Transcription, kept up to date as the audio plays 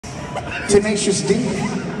Tenacious D.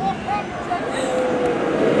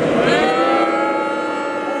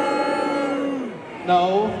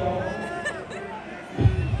 No.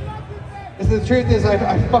 The truth is,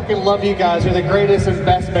 I fucking love you guys. You're the greatest and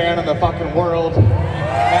best band in the fucking world. And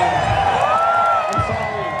I'm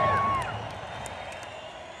sorry.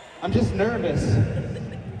 I'm just nervous.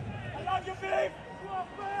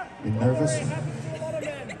 You nervous?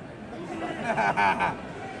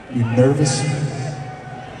 You nervous?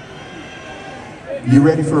 You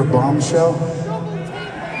ready for a bombshell?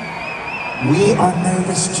 We are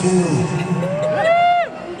nervous too.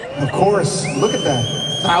 Of course, look at that.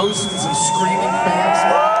 Thousands of screaming fans.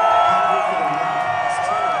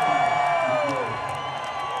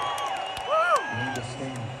 We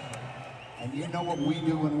understand. And you know what we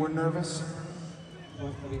do when we're nervous?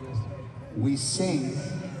 We sing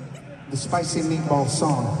the Spicy Meatball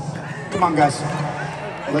song. Come on, guys.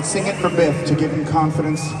 Let's sing it for Biff to give him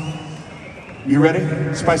confidence. You ready?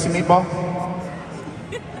 Spicy Meatball?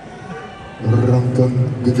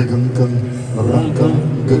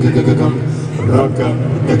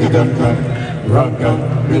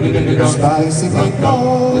 Spicy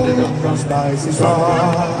meatball, spicy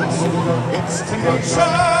sauce. It's tenacious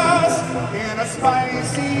in a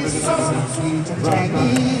spicy sauce. Sweet and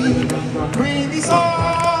tangy, creamy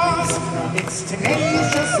sauce. It's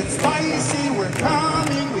tenacious, it's spicy. We're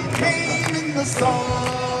coming, we came in the sauce.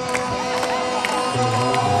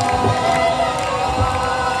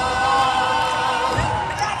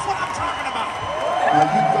 Now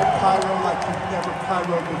you go pyro like you've never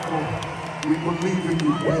pyro before. We believe in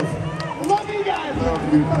you, Biff. Love you guys! Love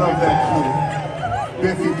you, love that kid.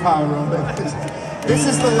 Biffy Pyro. This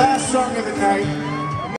is the last song of the night.